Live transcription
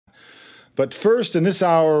But first, in this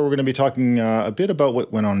hour, we're going to be talking a bit about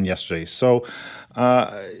what went on yesterday. So,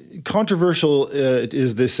 controversial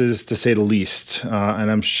is to say the least, and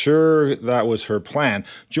I'm sure that was her plan.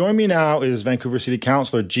 Join me now is Vancouver City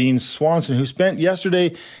Councillor Jean Swanson, who spent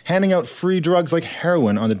yesterday handing out free drugs like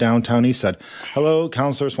heroin on the downtown east side. Hello,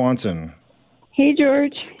 Councillor Swanson. Hey,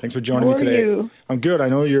 George. Thanks for joining me today. How are you? I'm good. I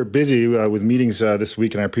know you're busy with meetings this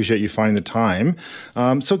week, and I appreciate you finding the time.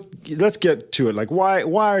 So let's get to it. Like, why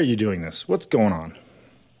are you doing this? What's going on?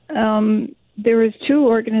 There was two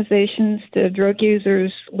organizations, the Drug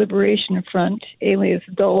Users Liberation Front, alias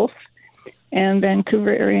DULF, and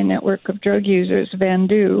Vancouver Area Network of Drug Users,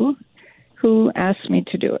 VANDU, who asked me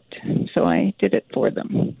to do it. So I did it for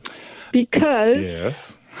them. Because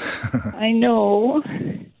yes. I know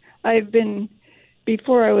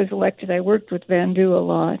before I was elected, I worked with VANDU a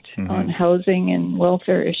lot on housing and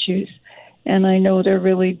welfare issues, and I know they're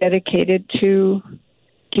really dedicated to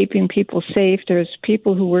keeping people safe. There's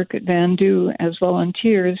people who work at VANDU as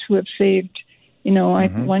volunteers who have saved,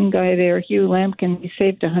 one guy there, Hugh Lampkin, he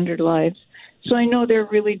saved 100 lives. So I know they're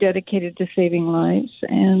really dedicated to saving lives,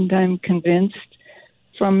 and I'm convinced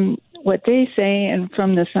from what they say and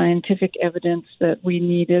from the scientific evidence that we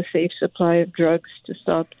need a safe supply of drugs to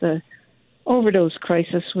stop the overdose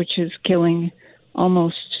crisis, which is killing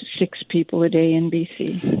almost 6 people a day in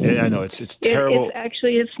BC. Yeah, I know. It's terrible.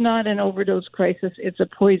 It's not an overdose crisis. It's a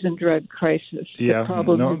poison drug crisis. Yeah, the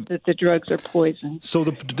problem is that the drugs are poison. So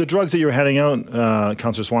the drugs that you were handing out,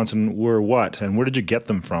 Councillor Swanson, were what? And where did you get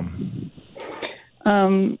them from?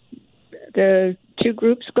 The two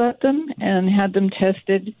groups got them and had them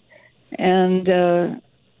tested. And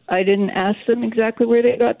I didn't ask them exactly where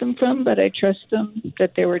they got them from, but I trust them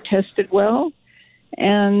that they were tested well.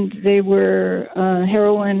 And they were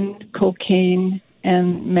heroin, cocaine,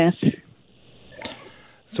 and meth.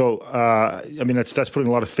 So, that's putting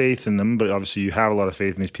a lot of faith in them, but obviously you have a lot of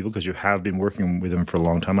faith in these people because you have been working with them for a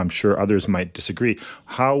long time. I'm sure others might disagree.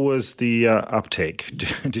 How was the uptake?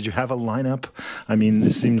 Did you have a lineup? I mean,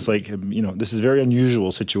 this seems like, this is a very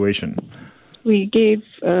unusual situation. We gave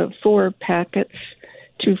 4 packets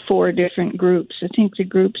to 4 different groups. I think the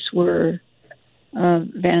groups were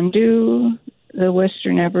VANDU, the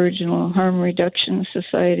Western Aboriginal Harm Reduction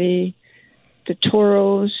Society, the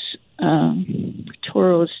Toros.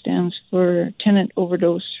 Toros stands for Tenant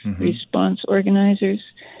Overdose Response Organizers,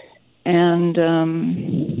 and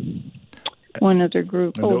one other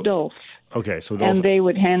group, DULF. Okay, so and they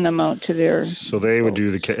would hand them out to their. So they would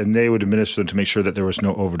and they would administer them to make sure that there was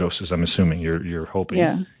no overdoses. I'm assuming you're hoping.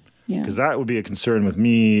 Yeah. Because that would be a concern with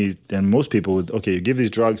me and most people. You give these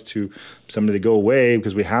drugs to somebody, they go away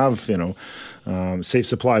because we have, safe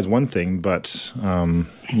supply is one thing, but,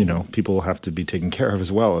 people have to be taken care of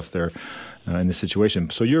as well if they're in this situation.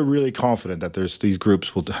 So you're really confident that these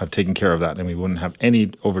groups will have taken care of that and we wouldn't have any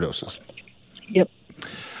overdoses? Yep.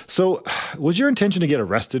 So, was your intention to get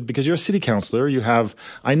arrested? Because you're a city councillor.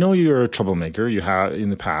 I know you're a troublemaker. You have in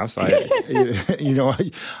the past. Me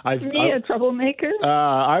a troublemaker?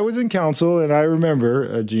 I was in council, and I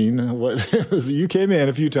remember, Jean, you came in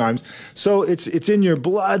a few times. So it's in your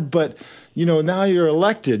blood, but now you're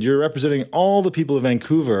elected. You're representing all the people of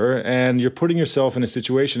Vancouver, and you're putting yourself in a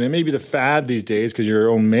situation. It may be the fad these days because your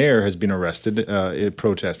own mayor has been arrested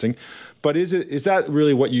protesting. But is that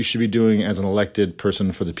really what you should be doing as an elected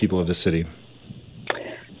person for the people of the city?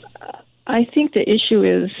 I think the issue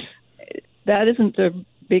is that isn't the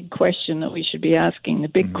big question that we should be asking. The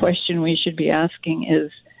big question we should be asking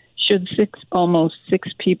is, should almost 6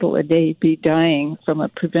 people a day be dying from a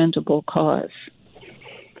preventable cause?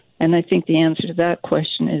 And I think the answer to that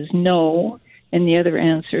question is no. And the other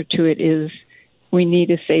answer to it is we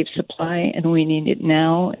need a safe supply, and we need it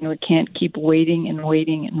now, and we can't keep waiting and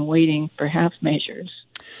waiting and waiting for half measures.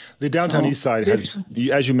 The downtown east side has,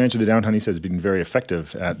 as you mentioned, the downtown east side has been very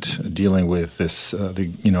effective at dealing with this,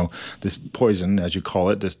 this poison, as you call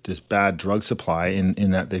it, this bad drug supply.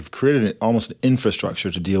 In that they've created almost an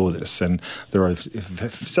infrastructure to deal with this, and there are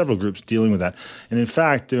several groups dealing with that. And in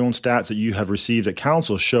fact, the own stats that you have received at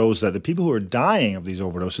council shows that the people who are dying of these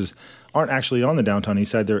overdoses aren't actually on the downtown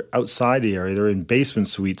east side. They're outside the area. They're in basement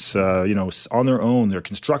suites, on their own. They're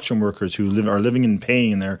construction workers who are living in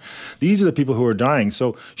pain. These are the people who are dying.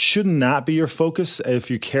 So shouldn't that be your focus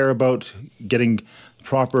if you care about getting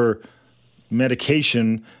proper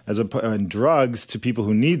medication and drugs to people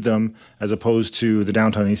who need them, as opposed to the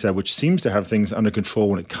downtown east side, which seems to have things under control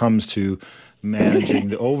when it comes to managing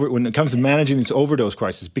this overdose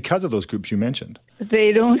crisis because of those groups you mentioned.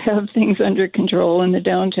 They don't have things under control in the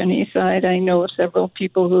downtown east side. I know several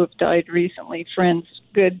people who have died recently, friends,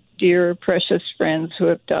 good, dear, precious friends who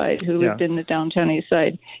have died, who lived in the downtown east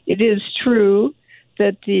side. It is true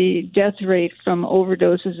that the death rate from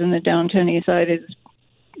overdoses in the downtown east side is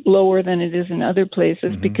lower than it is in other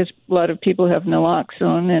places because a lot of people have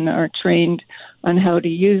naloxone and are trained on how to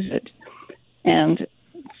use it. And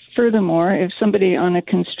furthermore, if somebody on a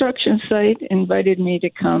construction site invited me to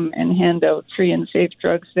come and hand out free and safe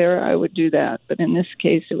drugs there, I would do that. But in this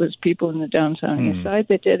case, it was people in the downtown east side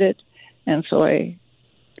that did it, and so I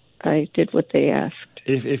did what they asked.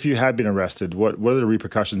 If you had been arrested, what are the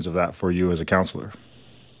repercussions of that for you as a councillor?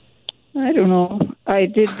 I don't know. I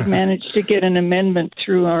did manage to get an amendment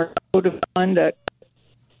through our code of conduct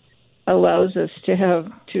that allows us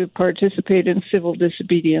to participate in civil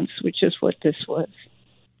disobedience, which is what this was.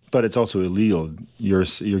 But it's also illegal. You're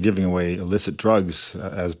giving away illicit drugs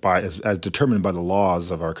as determined by the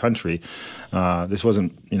laws of our country. This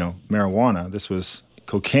wasn't, marijuana. This was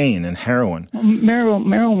cocaine and heroin.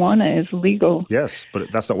 Marijuana is legal. Yes,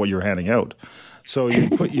 but that's not what you're handing out. So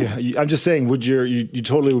I'm just saying, you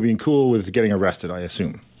totally would be cool with getting arrested, I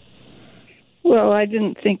assume? Well, I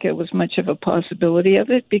didn't think it was much of a possibility of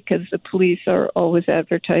it because the police are always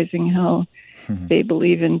advertising how they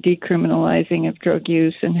believe in decriminalizing of drug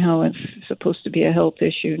use and how it's supposed to be a health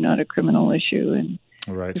issue, not a criminal issue. And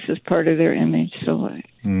this is part of their image. So,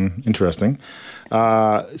 interesting.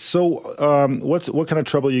 What kind of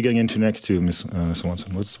trouble are you getting into next, Ms.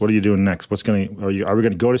 Swanson? What are you doing next? Are we going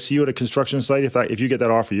to go to see you at a construction site? If you get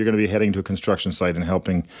that offer, you're going to be heading to a construction site and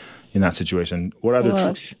helping in that situation. What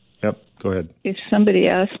other? Yep. Go ahead. If somebody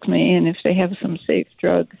asks me, and if they have some safe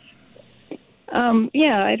drugs,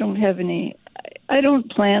 I don't have any. I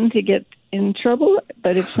don't plan to get in trouble,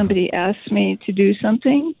 but if somebody asks me to do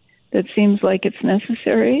something that seems like it's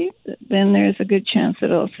necessary, then there's a good chance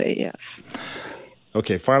that I'll say yes.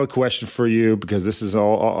 Okay, final question for you, because this is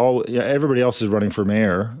everybody else is running for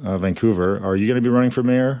mayor of Vancouver. Are you going to be running for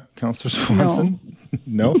mayor, Councillor Swanson?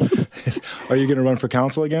 No? Are you going to run for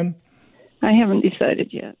council again? I haven't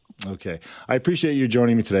decided yet. Okay. I appreciate you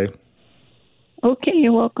joining me today. Okay,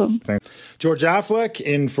 you're welcome. Thanks. George Affleck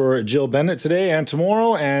in for Jill Bennett today and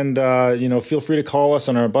tomorrow. And, feel free to call us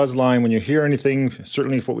on our buzz line when you hear anything,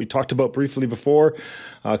 certainly what we talked about briefly before.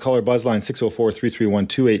 Call our buzz line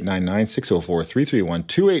 604-331-2899,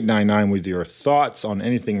 604-331-2899 with your thoughts on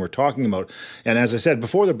anything we're talking about. And as I said,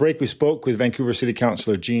 before the break, we spoke with Vancouver City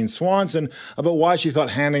Councillor Jean Swanson about why she thought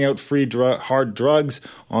handing out free hard drugs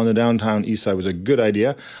on the downtown east side was a good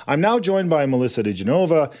idea. I'm now joined by Melissa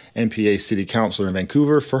DeGenova, NPA City Councillor in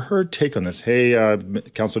Vancouver, for her take on this. Hey,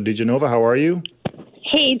 Councillor DeGenova, how are you?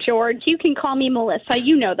 Hey, George. You can call me Melissa.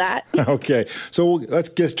 You know that. Okay. So let's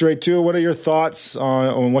get straight to it. What are your thoughts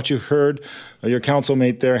on what you heard your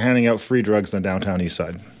councilmate there handing out free drugs on the downtown east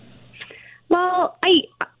side? Well, I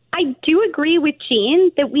do agree with Jean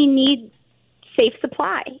that we need safe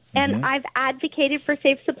supply. And I've advocated for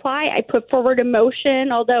safe supply. I put forward a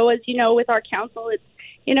motion, although, as you know, with our council, it's,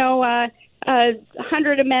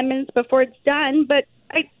 100 amendments before it's done, but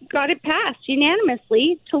I got it passed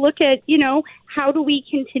unanimously to look at, how do we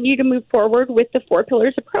continue to move forward with the 4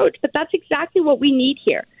 pillars approach? But that's exactly what we need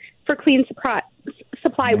here for clean supply.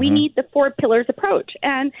 We need the 4 pillars approach.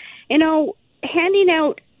 And, handing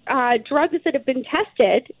out drugs that have been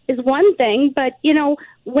tested is one thing, but,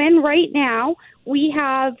 when right now we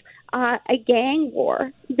have a gang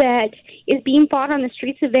war that is being fought on the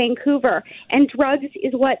streets of Vancouver, and drugs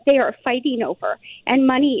is what they are fighting over, and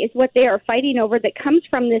money is what they are fighting over that comes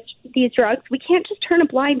from these drugs. We can't just turn a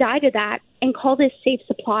blind eye to that and call this safe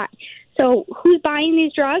supply. So who's buying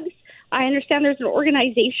these drugs? I understand there's an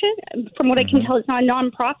organization. From what I can tell, it's not a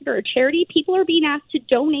nonprofit or a charity. People are being asked to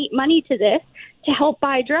donate money to this to help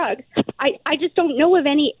buy drugs. I just don't know of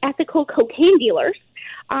any ethical cocaine dealers.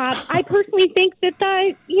 I personally think that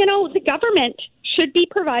the government should be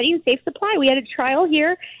providing safe supply. We had a trial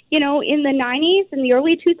here, in the 90s and the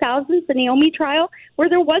early 2000s, the Naomi trial, where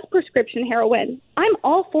there was prescription heroin. I'm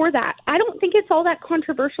all for that. I don't think it's all that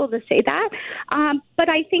controversial to say that. But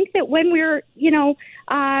I think that when we're,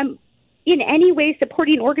 in any way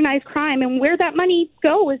supporting organized crime, and where that money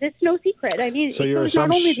goes, it's no secret. I mean, so it's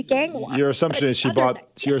not only the gang war. Your assumption is she bought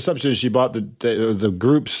the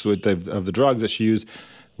groups of the drugs that she used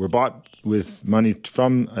were bought with money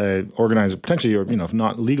from organized, potentially, or if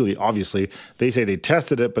not legally, obviously. They say they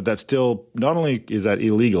tested it, but that's still, not only is that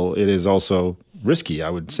illegal, it is also risky, I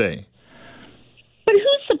would say.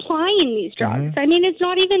 supplying these drugs? I mean, it's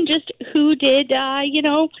not even just who did,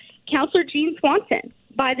 Councillor Jean Swanson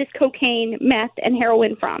buy this cocaine, meth, and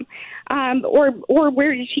heroin from, or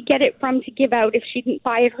where did she get it from to give out if she didn't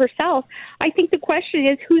buy it herself? I think the question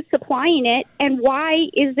is who's supplying it, and why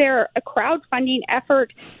is there a crowdfunding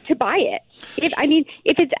effort to buy it?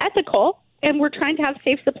 If it's ethical and we're trying to have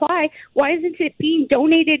safe supply, why isn't it being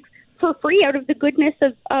donated for free out of the goodness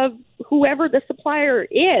of whoever the supplier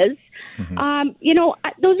is?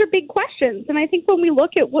 Those are big questions. And I think when we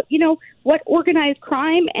look at what organized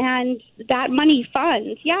crime and that money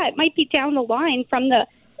funds, it might be down the line from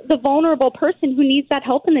the vulnerable person who needs that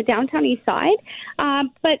help in the downtown east side.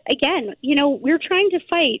 But again, we're trying to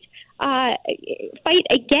fight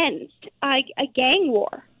against a gang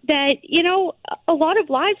war that, a lot of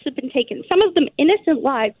lives have been taken, some of them innocent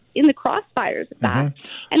lives in the crossfires of that.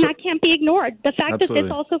 And that can't be ignored. The fact that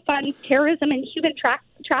this also funds terrorism and human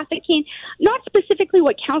trafficking, not specifically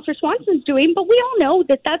what Councillor Swanson's doing, but we all know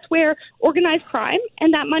that that's where organized crime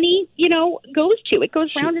and that money, goes to. It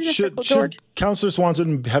goes round in a circle, George. Should Councillor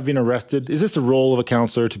Swanson have been arrested? Is this the role of a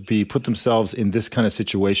councillor to put themselves in this kind of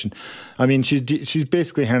situation? I mean, she's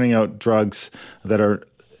basically handing out drugs that are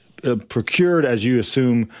procured, as you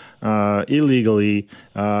assume, illegally.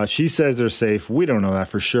 She says they're safe. We don't know that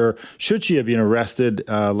for sure. Should she have been arrested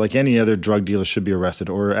like any other drug dealer should be arrested?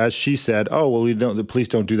 Or as she said, the police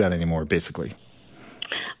don't do that anymore, basically.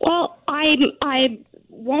 Well, I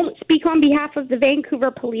won't speak on behalf of the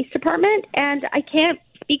Vancouver Police Department, and I can't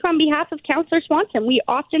speak on behalf of Councillor Swanson. We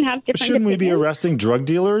often have different Shouldn't opinions. we be arresting drug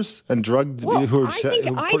dealers and who are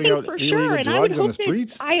putting out illegal drugs on the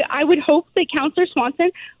streets? I would hope that Councillor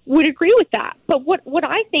Swanson would agree with that. But what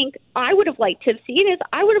I think I would have liked to have seen is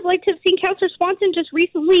I would have liked to have seen Councillor Swanson just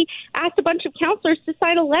recently asked a bunch of councillors to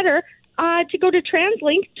sign a letter to go to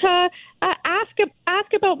TransLink to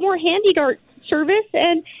ask about more handy dart service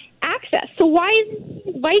and access. So why is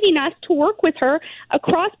he inviting us to work with her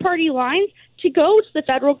across party lines to go to the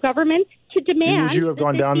federal government to demand? Would you have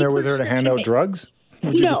gone down there with her to hand out drugs?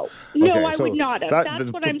 No, I would not have. That's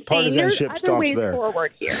what I'm saying. There's other ways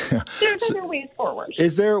forward here. There's other ways forward.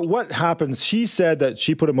 Is there, what happens? She said that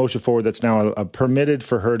she put a motion forward that's now permitted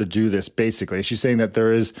for her to do this, basically. She's saying that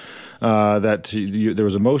there is, there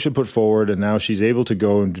was a motion put forward and now she's able to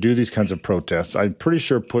go and do these kinds of protests. I'm pretty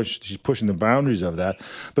sure she's pushing the boundaries of that.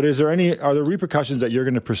 But are there repercussions that you're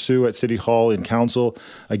going to pursue at City Hall in Council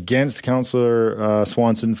against Councillor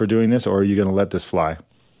Swanson for doing this, or are you going to let this fly?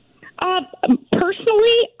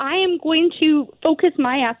 Personally, I am going to focus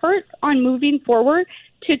my efforts on moving forward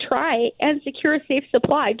to try and secure a safe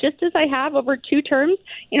supply, just as I have over 2 terms.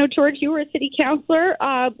 George, you were a city councillor.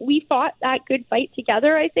 We fought that good fight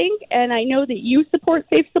together, I think, and I know that you support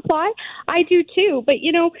safe supply. I do too, but,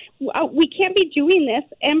 we can't be doing this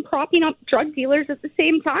and propping up drug dealers at the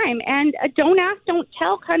same time. And a don't ask, don't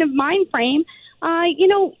tell kind of mind frame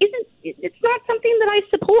it's not something that I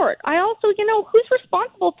support. I also, who's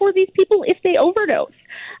responsible for these people if they overdose?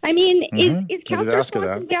 I mean, is Councillor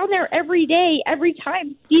Swanson down there every day, every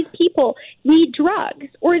time these people need drugs,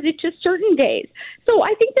 or is it just certain days? So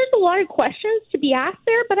I think there's a lot of questions to be asked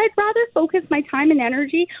there, but I'd rather focus my time and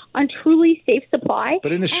energy on truly safe supply.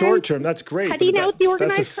 But in the short term, that's great. Cutting out the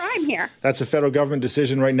organized crime here. That's a federal government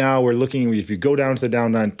decision right now. We're looking, if you go down to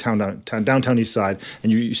the downtown east side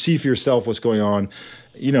and you see for yourself what's going on,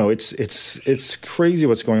 it's crazy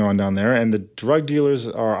what's going on down there, and the drug dealers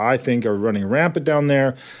are running rampant down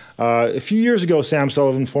there. A few years ago, Sam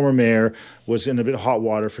Sullivan, former mayor, was in a bit of hot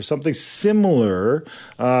water for something similar,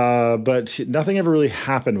 but nothing ever really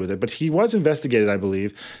happened with it. But he was investigated, I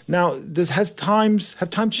believe. Now, have times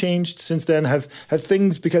changed since then? Have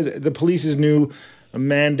things, because the police's new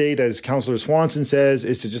mandate, as Councillor Swanson says,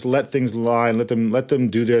 is to just let things lie and let them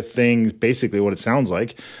do their thing, basically what it sounds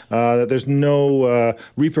like, that there's no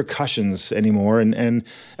repercussions anymore. And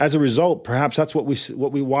as a result, perhaps that's why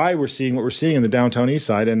we're seeing what we're seeing in the downtown east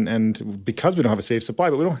side, and because we don't have a safe supply.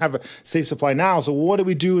 But we don't have a safe supply now, so what do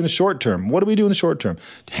we do in the short term?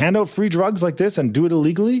 Hand out free drugs like this and do it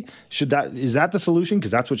illegally? Is that the solution?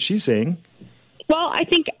 Because that's what she's saying. Well, I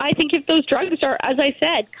think if those drugs are, as I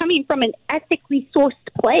said, coming from an ethically sourced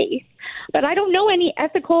place, but I don't know any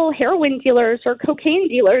ethical heroin dealers or cocaine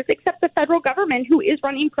dealers except the federal government who is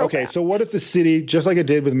running programs. Okay, so what if the city, just like it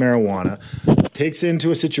did with marijuana, takes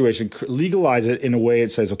into a situation, legalize it in a way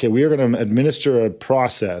it says, okay, we are going to administer a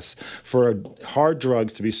process for hard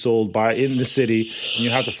drugs to be sold in the city, and you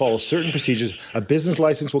have to follow certain procedures. A business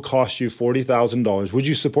license will cost you $40,000. Would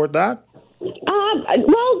you support that?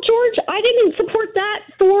 Well, George, I didn't support that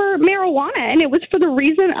for marijuana. marijuana, and it was for the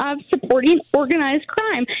reason of supporting organized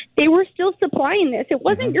crime. They were still supplying this. It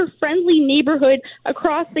wasn't your friendly neighborhood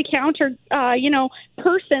across the counter,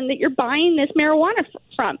 person that you're buying this marijuana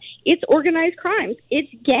from. It's organized crimes.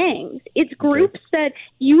 It's gangs. It's groups that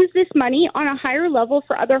use this money on a higher level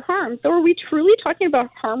for other harm. So are we truly talking about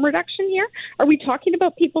harm reduction here? Are we talking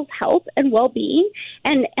about people's health and well-being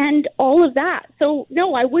and all of that? So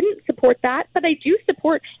no, I wouldn't support that, but I do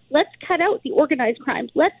support, let's cut out the organized crimes.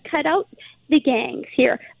 Let's cut out the gangs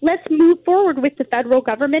here. Let's move forward with the federal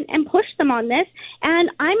government and push them on this. And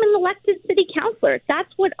I'm an elected city councillor.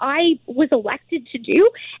 That's what I was elected to do.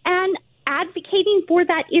 And advocating for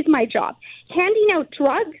that is my job. Handing out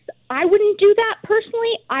drugs, I wouldn't do that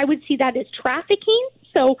personally. I would see that as trafficking.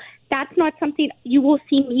 So that's not something you will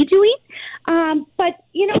see me doing. But,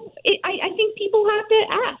 I think people have to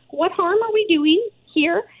ask, what harm are we doing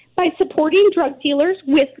here by supporting drug dealers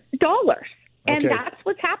with dollars? And that's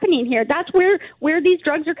what's happening here. That's where these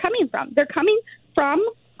drugs are coming from. They're coming from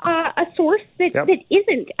a source that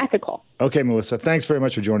isn't ethical. Okay, Melissa, thanks very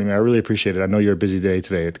much for joining me. I really appreciate it. I know you're a busy day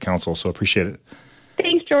today at the council, so appreciate it.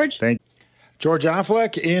 Thanks, George. George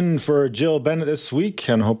Affleck in for Jill Bennett this week,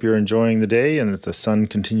 and hope you're enjoying the day and that the sun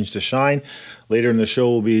continues to shine. Later in the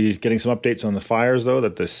show, we'll be getting some updates on the fires, though,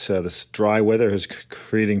 that this dry weather is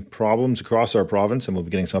creating problems across our province, and we'll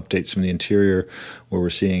be getting some updates from the interior where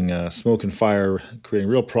we're seeing smoke and fire creating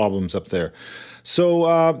real problems up there.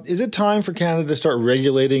 So is it time for Canada to start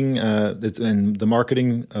regulating the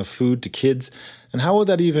marketing of food to kids? And how would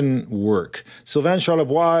that even work? Sylvain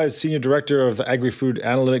Charlebois is Senior Director of the Agri-Food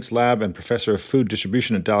Analytics Lab and Professor of Food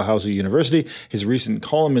Distribution at Dalhousie University. His recent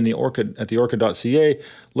column in the Orchid at the Orchid.ca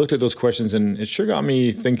looked at those questions, and it sure got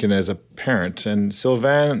me thinking as a parent. And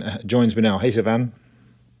Sylvain joins me now. Hey, Sylvain.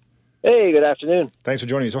 Hey, good afternoon. Thanks for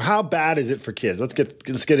joining me. So how bad is it for kids? Let's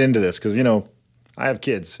get into this, because, I have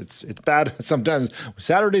kids. It's bad sometimes.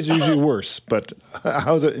 Saturdays are usually worse, but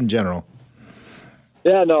how's it in general?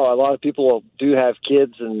 Yeah, no, a lot of people do have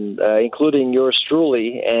kids, and including yours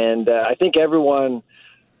truly. And I think everyone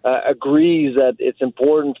agrees that it's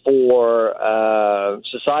important for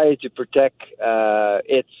society to protect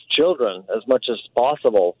its children as much as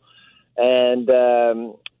possible. And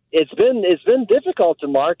it's been difficult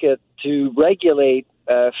to regulate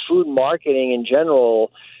food marketing in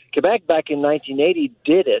general. Quebec back in 1980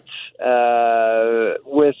 did it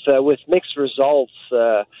with mixed results.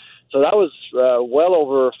 So that was well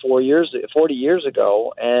over 40 years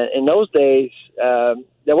ago. And in those days,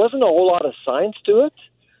 there wasn't a whole lot of science to it.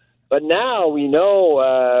 But now we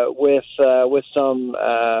know with some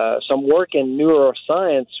work in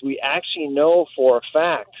neuroscience, we actually know for a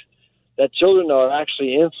fact that children are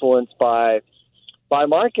actually influenced by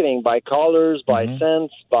marketing, by colors, by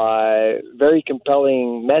scents, by very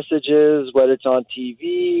compelling messages, whether it's on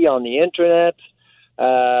TV, on the internet,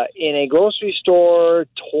 in a grocery store,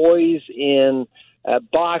 toys in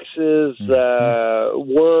boxes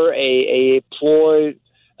were a ploy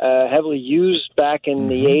heavily used back in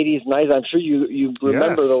the 80s, 90s. I'm sure you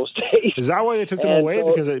remember those days. Is that why they took them away?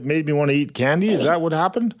 Because it made me want to eat candy? Is that what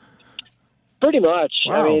happened? Pretty much.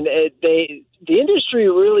 Wow. I mean, the industry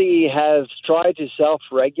really has tried to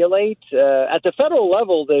self-regulate. At the federal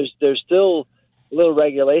level, there's still a little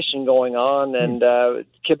regulation going on, and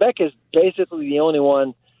Quebec is basically the only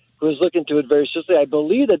one who has looked into it very seriously. I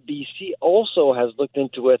believe that BC also has looked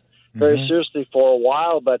into it very seriously for a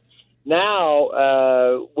while, but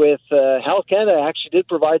now with Health Canada actually did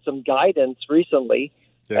provide some guidance recently,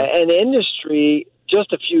 and the industry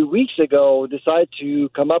just a few weeks ago decided to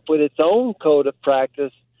come up with its own code of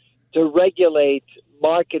practice to regulate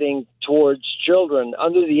marketing towards children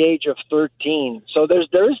under the age of 13. So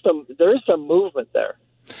there is some movement there.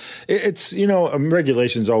 It's,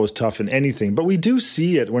 regulation is always tough in anything, but we do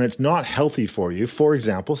see it when it's not healthy for you. For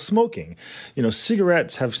example, smoking.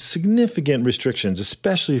 Cigarettes have significant restrictions,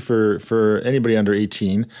 especially for anybody under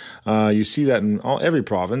 18. You see that in every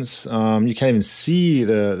province. You can't even see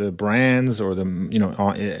the brands or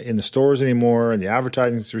in the stores anymore, and the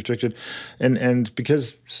advertising is restricted. And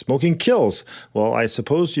because smoking kills. Well, I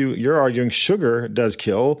suppose you're arguing sugar does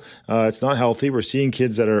kill. It's not healthy. We're seeing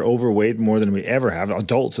kids that are overweight more than we ever have,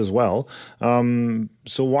 adults as well.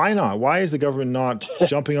 So why not? Why is the government not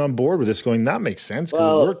jumping on board with this, going, that makes sense,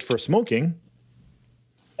 because it worked for smoking?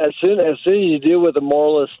 As soon as you deal with a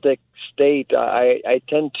moralistic state, I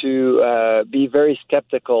tend to be very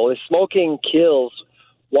skeptical. If smoking kills,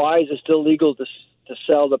 why is it still legal to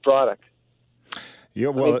sell the product? Yeah,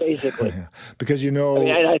 well, basically. Because and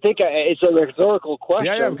I think it's a rhetorical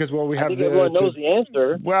question. Yeah, because we have everyone knows the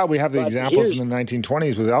answer. Well, we have the examples in the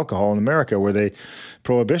 1920s with alcohol in America, where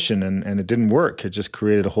prohibition and it didn't work. It just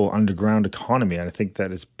created a whole underground economy, and I think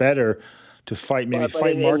that it's better to fight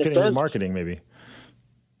marketing with marketing, maybe.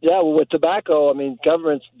 Yeah, well, with tobacco, I mean,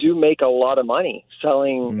 governments do make a lot of money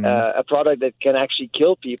selling a product that can actually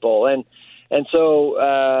kill people. And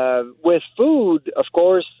so with food, of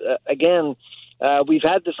course, again, we've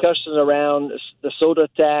had discussions around the soda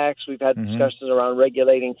tax. We've had discussions around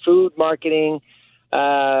regulating food marketing.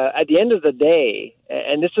 At the end of the day,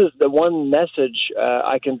 and this is the one message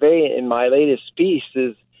I convey in my latest piece,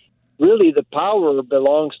 is really the power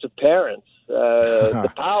belongs to parents.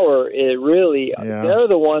 The power is really, they're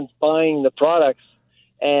the ones buying the products.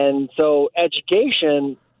 And so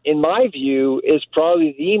education, in my view, is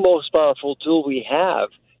probably the most powerful tool we have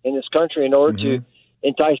in this country in order to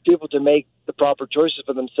entice people to make the proper choices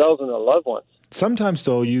for themselves and their loved ones. Sometimes,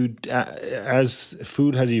 though, as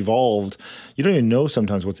food has evolved, you don't even know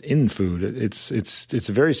sometimes what's in food. It's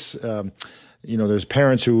a very there's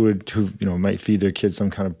parents who might feed their kids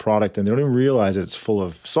some kind of product and they don't even realize that it's full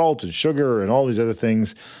of salt and sugar and all these other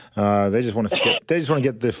things. They just want to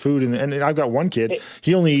get the food. And I've got one kid,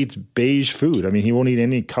 he only eats beige food. I mean, he won't eat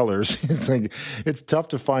any colors. It's tough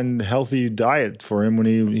to find a healthy diet for him when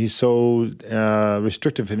he's so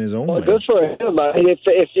restrictive in his own way. Good for him. I mean,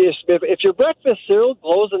 if your breakfast cereal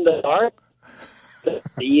glows in the dark, to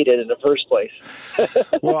eat it in the first place.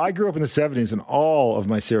 Well, I grew up in the 70s and all of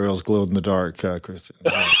my cereals glowed in the dark, Christian.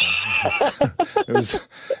 It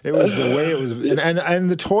was the way it was. And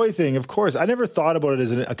the toy thing, of course, I never thought about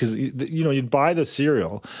it because you'd buy the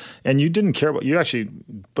cereal and you didn't care about,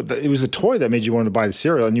 it was a toy that made you want to buy the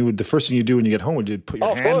cereal, and the first thing you do when you get home would you put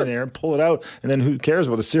your hand in there and pull it out, and then who cares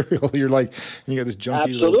about the cereal? You're like, and you got this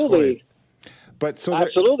junky little toy.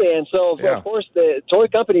 Absolutely. And so, of course, the toy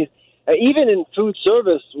companies, even in food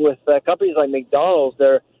service with companies like McDonald's,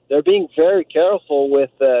 they're being very careful with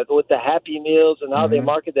the Happy Meals and how they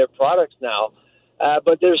market their products now.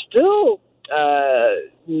 But there's still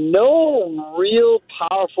no real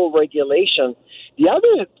powerful regulation. The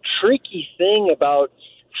other tricky thing about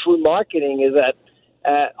food marketing is that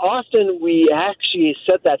often we actually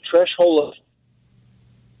set that threshold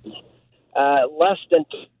of less than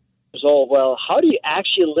 2 years old. Well, how do you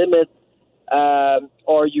actually limit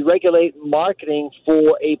or you regulate marketing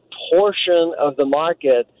for a portion of the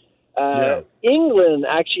market? England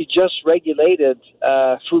actually just regulated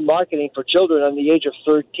food marketing for children under the age of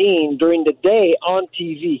 13 during the day on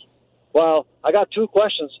TV. Well, I got two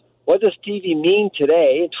questions. What does TV mean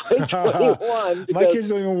today in 2021? My kids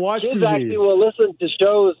don't even watch kids TV. Actually will listen to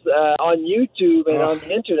shows on YouTube and on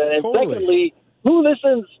the internet. And secondly, who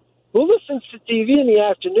listens to TV in the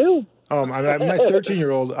afternoon? My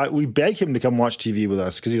 13-year-old, we beg him to come watch TV with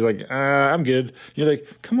us because he's like, I'm good. You're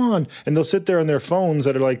like, come on. And they'll sit there on their phones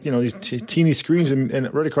that are like, these teeny screens,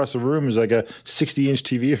 and right across the room is like a 60-inch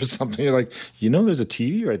TV or something. You're like, there's a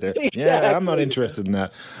TV right there. Exactly. Yeah, I'm not interested in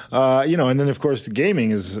that. And then, of course, the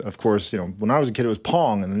gaming is, of course, when I was a kid, it was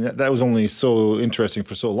Pong, and that was only so interesting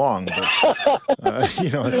for so long. But,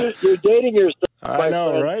 you're dating yourself. I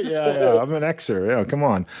know, right? Yeah. I'm an Xer. Yeah, come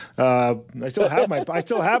on. I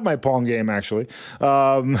still have my Pong game, actually.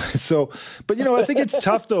 I think it's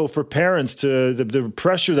tough though for parents to the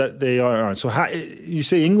pressure that they are on. So how, you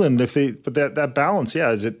say England, but that balance,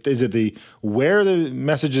 is it where the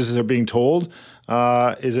messages are being told?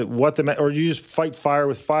 Is it or you just fight fire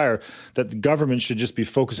with fire, that the government should just be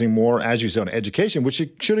focusing more, as you say, on education, which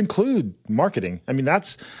it should include marketing. I mean,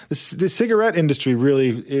 that's the cigarette industry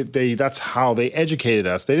really, that's how they educated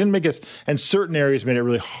us. They didn't make us, and certain areas made it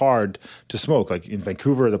really hard to smoke. Like in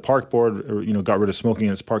Vancouver, the park board, got rid of smoking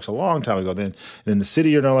in its parks a long time ago. Then in the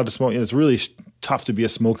city, you're not allowed to smoke. It's really tough to be a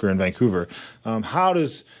smoker in Vancouver.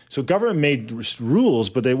 So government made rules,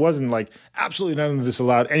 but they wasn't like absolutely none of this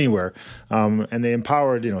allowed anywhere. And they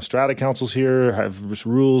empowered, strata councils here have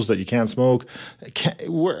rules that you can't smoke.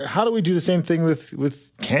 How do we do the same thing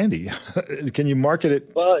with candy? Can you market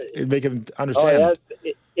it and make them understand?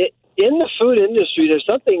 In the food industry, there's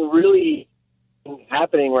something really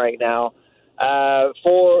happening right now.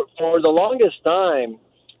 For the longest time,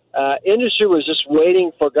 industry was just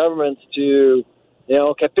waiting for governments to,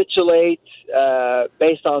 capitulate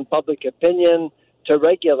based on public opinion to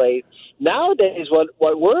regulate. Nowadays, what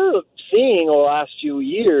we're seeing over the last few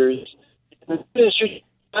years, the industry is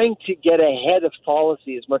trying to get ahead of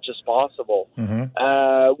policy as much as possible.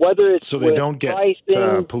 Whether it's so they don't get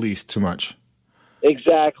pricing, policed too much.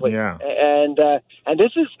 Exactly. Yeah. And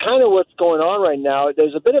this is kind of what's going on right now.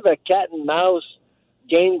 There's a bit of a cat and mouse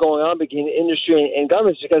game going on between industry and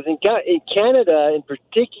governments, because in Canada in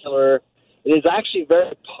particular, it is actually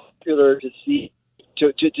very popular to see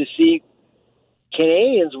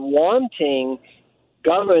Canadians wanting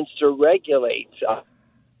governments to regulate.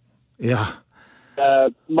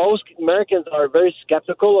 Most Americans are very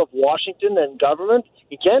skeptical of Washington and government.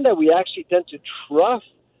 In Canada, we actually tend to trust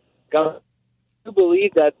government. We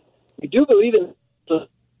do believe in the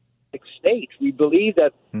state. We believe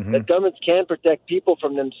that governments can protect people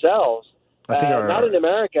from themselves, not in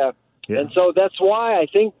America. Yeah. And so that's why I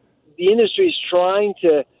think the industry is trying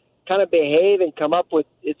to kind of behave and come up with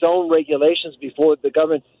its own regulations before the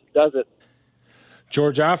government does it.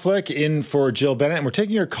 George Affleck in for Jill Bennett, and we're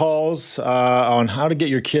taking your calls on how to get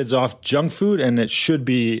your kids off junk food, and should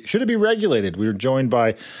it be regulated? We were joined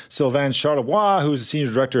by Sylvain Charlebois, who's the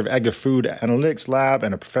Senior Director of Agri-Food Analytics Lab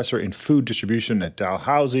and a Professor in Food Distribution at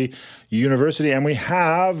Dalhousie University, and we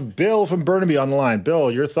have Bill from Burnaby on the line. Bill,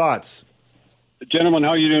 your thoughts? Gentlemen,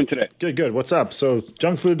 how are you doing today? Good. What's up? So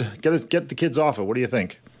junk food, get the kids off it. What do you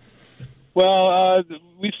think? Well,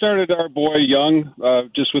 we started our boy young,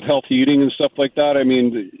 just with healthy eating and stuff like that. I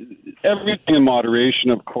mean, everything in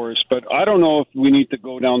moderation, of course, but I don't know if we need to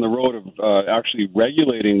go down the road of actually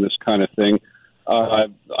regulating this kind of thing.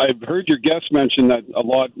 I've heard your guests mention that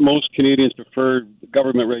most Canadians prefer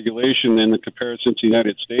government regulation in the comparison to the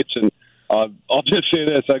United States, and I'll just say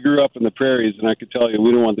this: I grew up in the prairies, and I could tell you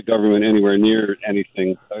we don't want the government anywhere near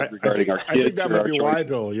anything regarding our kids. I think that might be why,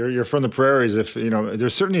 Bill. You're from the prairies. If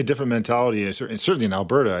there's certainly a different mentality, and certainly in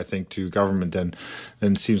Alberta, I think, to government than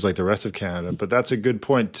seems like the rest of Canada. But that's a good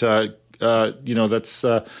point. That's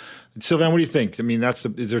Sylvain. What do you think? I mean,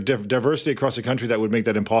 is there diversity across the country that would make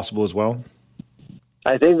that impossible as well?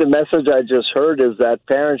 I think the message I just heard is that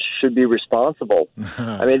parents should be responsible.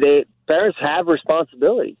 I mean, parents have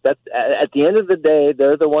responsibilities. At the end of the day,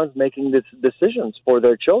 they're the ones making the decisions for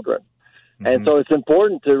their children. And so it's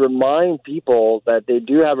important to remind people that they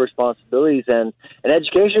do have responsibilities, and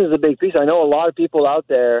education is a big piece. I know a lot of people out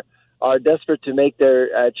there are desperate to make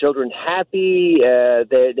their children happy.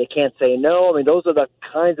 They can't say no. I mean, those are the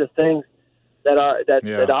kinds of things that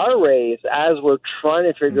are raised as we're trying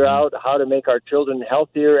to figure out how to make our children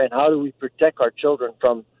healthier and how do we protect our children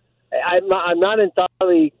from. I'm not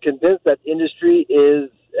entirely convinced that industry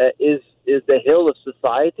is the hill of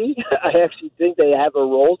society. I actually think they have a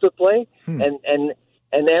role to play, and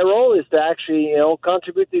their role is to actually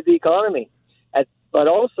contribute to the economy. But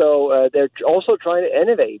also they're also trying to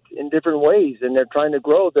innovate in different ways, and they're trying to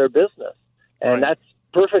grow their business, and that's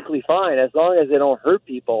perfectly fine as long as they don't hurt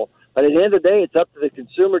people. But at the end of the day, it's up to the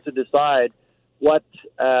consumer to decide what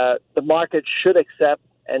the market should accept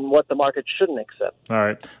and what the market shouldn't accept. All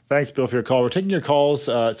right. Thanks, Bill, for your call. We're taking your calls,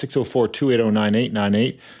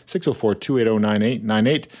 604-280-9898,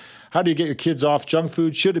 604-280-9898. How do you get your kids off junk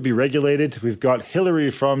food? Should it be regulated? We've got Hillary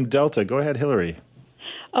from Delta. Go ahead, Hillary.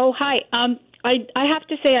 Oh, hi. I have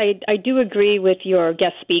to say I do agree with your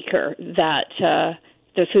guest speaker that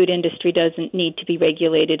the food industry doesn't need to be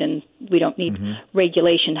regulated, and we don't need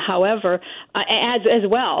regulation. However, as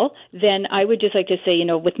well, then I would just like to say,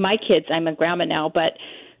 with my kids, I'm a grandma now, but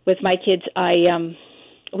with my kids,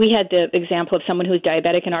 we had the example of someone who's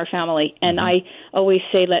diabetic in our family, and I always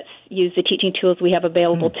say, let's use the teaching tools we have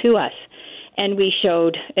available to us. And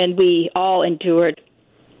we all endured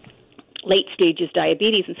late stages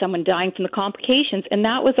diabetes and someone dying from the complications, and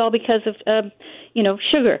that was all because of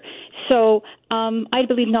sugar. So I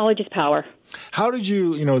believe knowledge is power. How did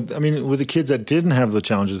you, with the kids that didn't have the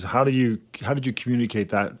challenges, how did you communicate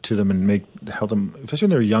that to them and help them, especially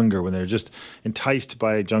when they're younger, when they're just enticed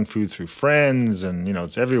by junk food through friends and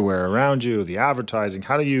it's everywhere around you, the advertising?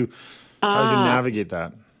 How did you navigate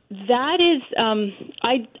that? That is,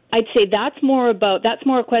 I'd say that's more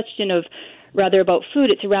a question of rather about food.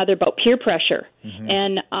 It's rather about peer pressure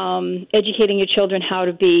and educating your children how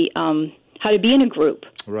to be in a group,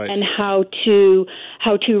 and how to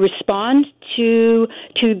respond to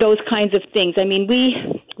those kinds of things. I mean,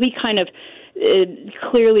 we kind of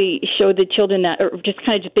clearly showed the children that, or just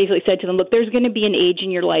basically said to them, look, there's going to be an age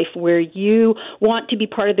in your life where you want to be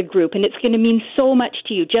part of the group, and it's going to mean so much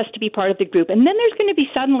to you just to be part of the group. And then there's going to be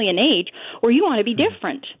suddenly an age where you want to be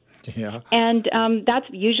different. Yeah. And that's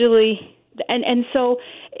usually... And so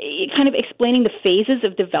kind of explaining the phases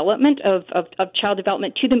of development, of child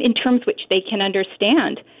development to them in terms which they can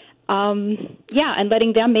understand. And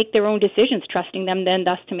letting them make their own decisions, trusting them then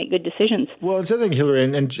thus to make good decisions. Well, it's another thing, Hillary,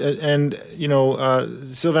 and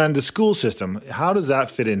Sylvain, the school system, how does that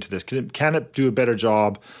fit into this? Can it do a better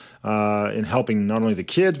job in helping not only the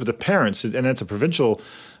kids, but the parents? And that's a provincial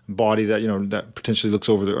body that, that potentially looks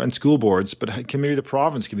over and school boards, but maybe the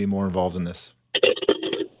province can be more involved in this?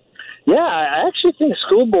 Yeah, I actually think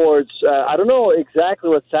school boards, I don't know exactly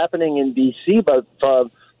what's happening in BC, but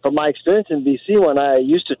from my experience in BC when I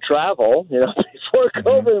used to travel, before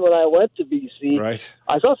COVID, when I went to BC, right.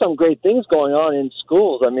 I saw some great things going on in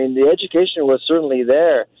schools. I mean, the education was certainly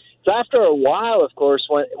there. So after a while, of course,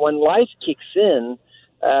 when life kicks in,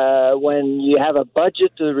 when you have a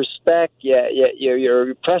budget to respect,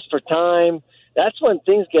 you're pressed for time, that's when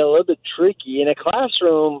things get a little bit tricky. In a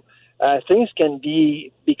classroom, things can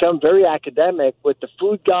become very academic with the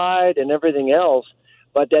food guide and everything else.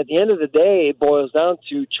 But at the end of the day, it boils down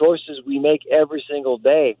to choices we make every single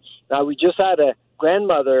day. Now, we just had a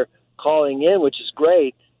grandmother calling in, which is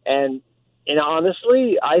great. And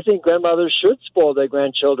honestly, I think grandmothers should spoil their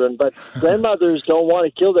grandchildren, but grandmothers don't want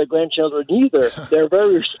to kill their grandchildren either. They're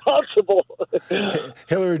very responsible.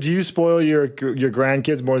 Hillary, do you spoil your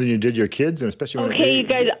grandkids more than you did your kids, and especially when you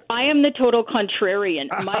guys, I am the total contrarian.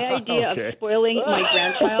 My idea of spoiling my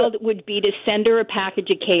grandchild would be to send her a package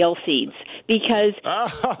of kale seeds, because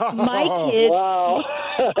my kids, wow.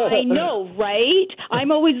 I know, right?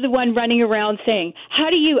 I'm always the one running around saying, how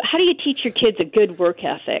do you teach your kids a good work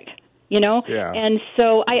ethic? Yeah. And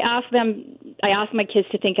so I asked my kids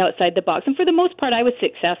to think outside the box. And for the most part, I was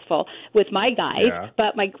successful with my guys. Yeah.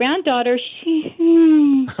 But my granddaughter,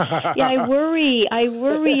 I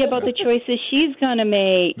worry about the choices she's going to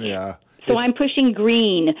make. Yeah. So I'm pushing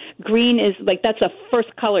green. Green is that's the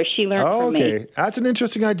first color she learned from me. Okay, that's an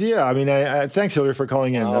interesting idea. I mean, thanks, Hillary, for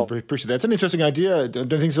calling in. I appreciate that. That's an interesting idea.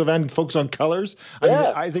 Don't you think, Sylvain, focus on colors?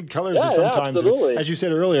 Yeah. I think colors is sometimes, as you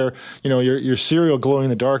said earlier, your cereal glowing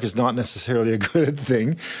in the dark is not necessarily a good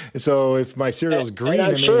thing. So if my cereal's green,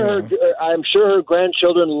 I'm sure her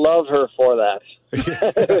grandchildren love her for that.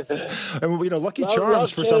 Yes. And Lucky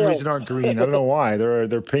Charms for some reason aren't green. I don't know why.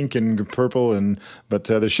 They're pink and purple, but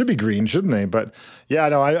there should be green, shouldn't they? But yeah,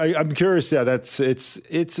 no, I'm curious. Yeah, it's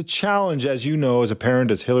a challenge, as you know, as a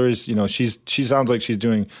parent, as Hillary's. She sounds like she's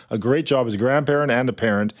doing a great job as a grandparent and a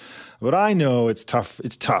parent. But I know it's tough.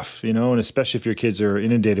 It's tough, and especially if your kids are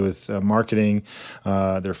inundated with marketing,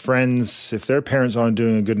 their friends. If their parents aren't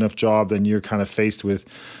doing a good enough job, then you're kind of faced with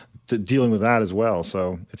dealing with that as well.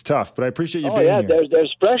 So it's tough, but I appreciate you being here.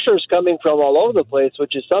 There's pressures coming from all over the place,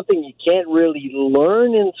 which is something you can't really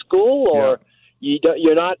learn in school, or you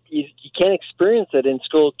can't experience it in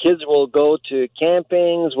school. Kids will go to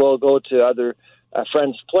campings, will go to other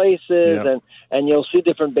friends' places, and you'll see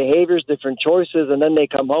different behaviors, different choices, and then they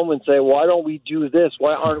come home and say, why don't we do this?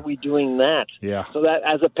 Why aren't we doing that? Yeah. So that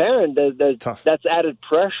as a parent, that's added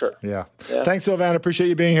pressure. Yeah. Thanks, Sylvain. Appreciate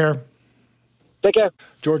you being here. Take care.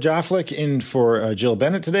 George Affleck in for Jill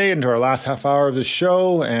Bennett today, into our last half hour of the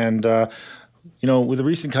show. And, with the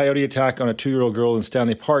recent coyote attack on a 2-year-old girl in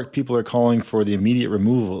Stanley Park, people are calling for the immediate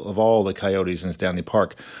removal of all the coyotes in Stanley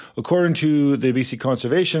Park. According to the BC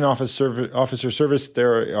Conservation Officer Service,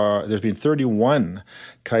 there's been 31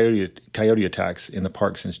 coyote attacks in the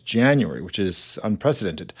park since January, which is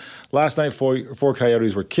unprecedented. Last night, four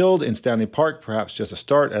coyotes were killed in Stanley Park, perhaps just a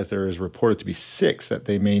start, as there is reported to be 6 that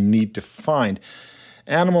they may need to find.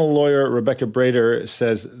 Animal lawyer Rebecca Brader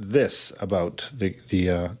says this about the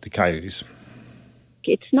coyotes.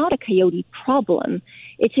 It's not a coyote problem.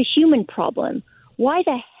 It's a human problem. Why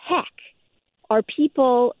the heck are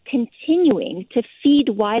people continuing to feed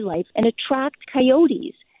wildlife and attract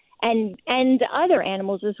coyotes and other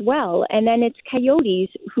animals as well? And then it's coyotes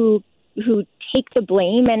who take the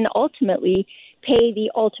blame and ultimately pay the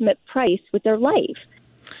ultimate price with their life.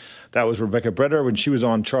 That was Rebecca Brader when she was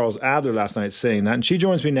on Charles Adler last night saying that. And she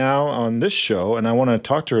joins me now on this show, and I want to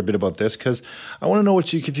talk to her a bit about this because I want to know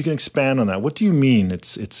if you can expand on that. What do you mean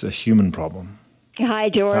it's a human problem? Hi,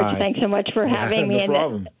 George. Hi. Thanks so much for having me. No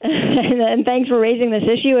problem. And thanks for raising this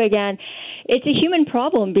issue again. It's a human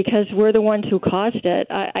problem because we're the ones who caused it.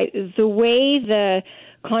 The way the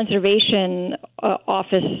Conservation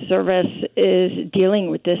Office Service is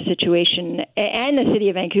dealing with this situation, and the City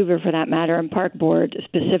of Vancouver for that matter, and Park Board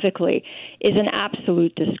specifically, is an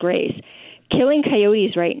absolute disgrace. Killing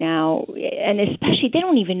coyotes right now, and especially they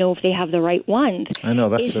don't even know if they have the right ones. I know,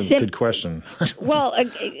 that's a good question. Well,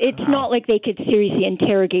 it's not like they could seriously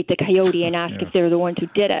interrogate the coyote and ask if they're the ones who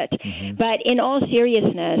did it. Mm-hmm. But in all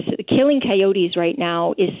seriousness, killing coyotes right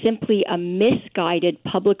now is simply a misguided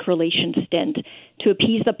public relations stint to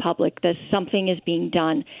appease the public that something is being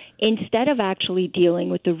done instead of actually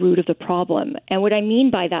dealing with the root of the problem. And what I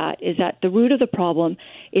mean by that is that the root of the problem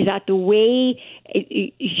is that the way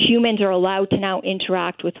humans are allowed to now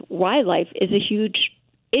interact with wildlife is a huge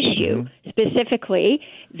issue. Mm-hmm. Specifically,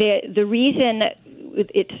 the reason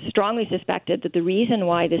it's strongly suspected that the reason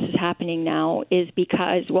why this is happening now is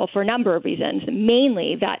because, well, for a number of reasons,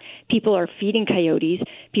 mainly that people are feeding coyotes,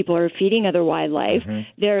 people are feeding other wildlife,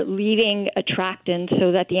 they're leaving attractants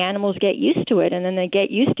so that the animals get used to it, and then they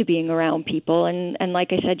get used to being around people, and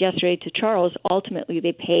like I said yesterday to Charles, ultimately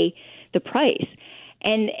they pay the price.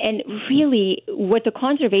 And really, what the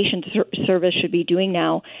Conservation Service should be doing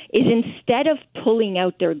now is, instead of pulling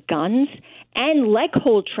out their guns and leg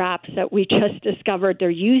hold traps that we just discovered they're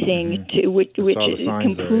using, which is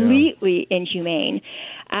completely inhumane.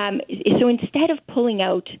 So instead of pulling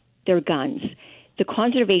out their guns, the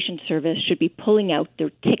Conservation Service should be pulling out their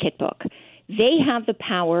ticket book. They have the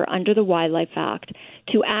power under the Wildlife Act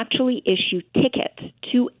to actually issue tickets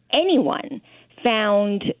to anyone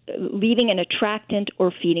found leaving an attractant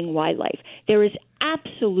or feeding wildlife. There is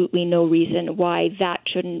absolutely no reason why that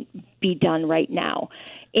shouldn't be done right now.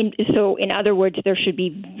 So, in other words, there should be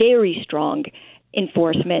very strong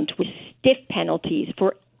enforcement with stiff penalties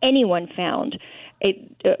for anyone found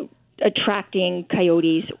attracting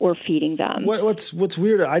coyotes or feeding them. What's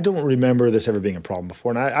weird, I don't remember this ever being a problem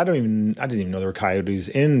before, and I didn't even know there were coyotes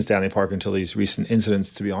in Stanley Park until these recent incidents,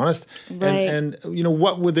 to be honest. Right. And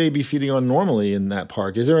what would they be feeding on normally in that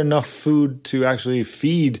park? Is there enough food to actually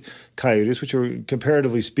feed coyotes, which are,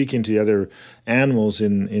 comparatively speaking to the other animals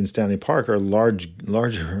in Stanley Park, are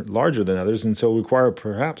larger than others, and so require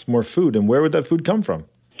perhaps more food? And where would that food come from?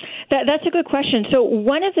 That's a good question. So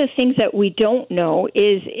one of the things that we don't know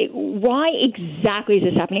is why exactly is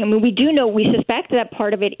this happening? I mean, we suspect that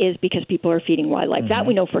part of it is because people are feeding wildlife. That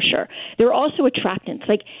we know for sure. There are also attractants,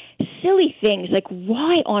 like silly things, like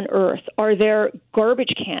why on earth are there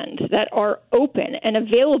garbage cans that are open and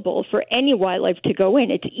available for any wildlife to go in?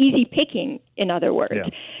 It's easy picking, in other words. Yeah.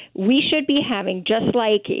 We should be having, just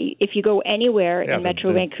like if you go anywhere in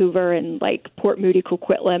Metro Vancouver and like Port Moody,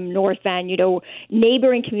 Coquitlam, North Van,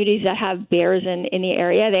 neighboring communities that have bears in the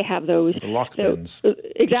area, they have those. The locked bins.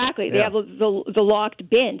 Exactly. Yeah. They have the locked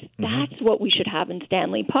bins. That's what we should have in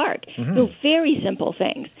Stanley Park. So very simple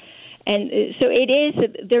things. And so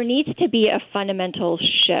there needs to be a fundamental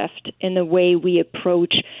shift in the way we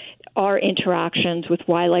approach our interactions with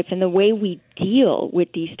wildlife and the way we deal with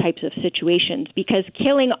these types of situations. Because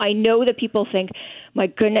killing, I know that people think, my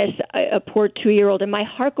goodness, a poor 2-year-old, and my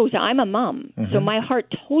heart goes out. I'm a mom, so my heart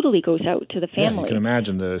totally goes out to the family. Yeah, you can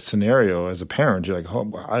imagine the scenario as a parent. You're like, oh,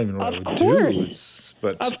 I don't even know what I would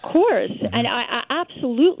do. Of course, and I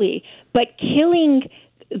absolutely. But killing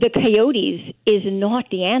the coyotes is not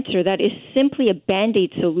the answer. That is simply a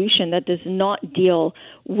Band-Aid solution that does not deal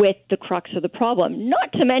with the crux of the problem.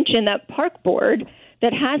 Not to mention that Park Board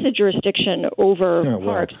that has a jurisdiction over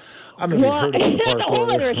parks. I don't know if you've heard of the Park Board. That's a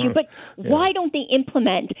whole other issue, but why don't they enact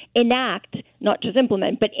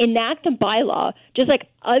a bylaw, just like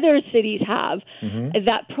other cities have,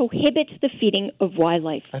 that prohibits the feeding of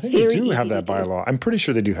wildlife? I think they do have that bylaw. I'm pretty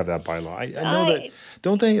sure they do have that bylaw. I know that,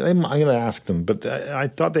 don't they? I'm going to ask them, but I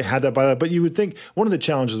thought they had that bylaw. But you would think one of the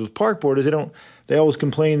challenges with Park Board is they always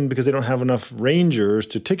complain because they don't have enough rangers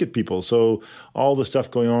to ticket people. So all the stuff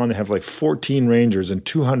going on, they have like 14 rangers and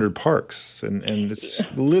 200 parks, and it's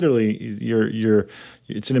literally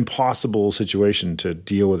it's an impossible situation to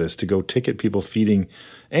deal with this, to go ticket people feeding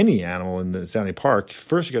any animal in the Stanley Park.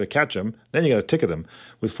 First you got to catch them, then you got to ticket them.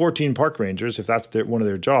 With 14 park rangers, if that's one of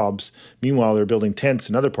their jobs, meanwhile they're building tents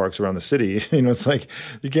in other parks around the city. It's like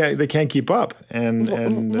they can't keep up. And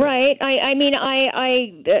right. I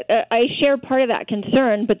share part of that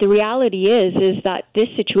concern, but the reality is that this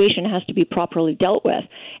situation has to be properly dealt with,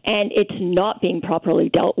 and it's not being properly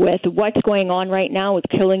dealt with. What's going on right now with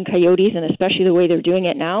killing coyotes, and especially the way they're doing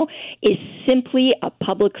it now, is simply a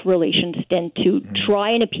public relations stint to try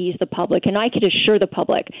and appease the public. And I could assure the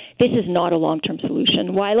public, this is not a long-term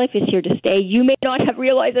solution. Wildlife is here to stay. You may not have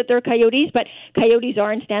realized that they're coyotes, but coyotes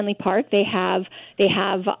are in Stanley Park. They have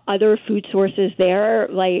other food sources there,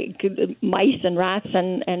 like mice and rats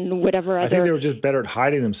and whatever other. I think they were just better at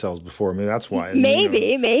hiding themselves before. Maybe that's why.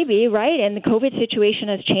 Maybe, right? And the COVID situation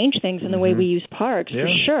has changed things in the way we use parks, for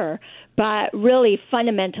sure. But really,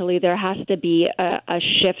 fundamentally, there has to be a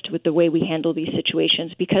shift with the way we handle these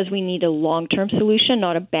situations, because we need a long-term solution,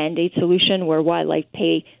 not a Band-Aid solution where wildlife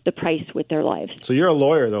pay the price with their lives. So you're a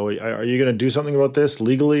lawyer, though. Are you going to do something about this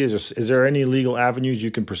legally? Is there any legal avenues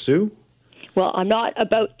you can pursue? Well, I'm not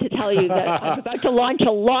about to tell you that I'm about to launch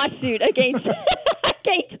a lawsuit against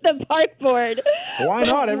the Park Board. Why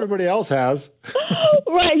not? Everybody else has.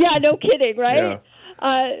 Right, yeah, no kidding, right? Yeah.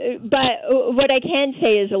 But what I can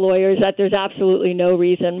say as a lawyer is that there's absolutely no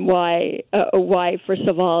reason why, first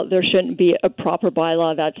of all, there shouldn't be a proper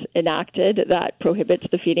bylaw that's enacted that prohibits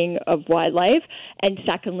the feeding of wildlife, and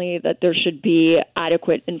secondly, that there should be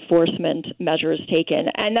adequate enforcement measures taken,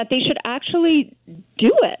 and that they should actually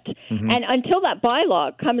do it. And until that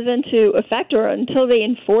bylaw comes into effect or until they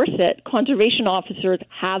enforce it, conservation officers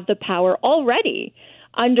have the power already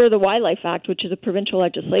under the Wildlife Act, which is a provincial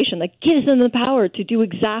legislation that gives them the power to do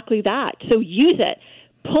exactly that. So use it.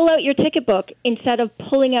 Pull out your ticket book instead of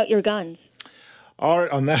pulling out your guns. All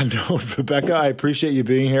right. On that note, Rebecca, I appreciate you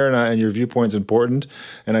being here, and your viewpoint's important.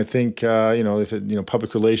 And I think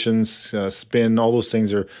public relations, spin, all those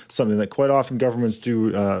things are something that quite often governments do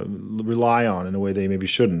rely on in a way they maybe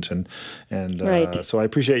shouldn't. And right. So I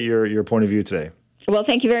appreciate your point of view today. Well,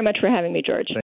 thank you very much for having me, George.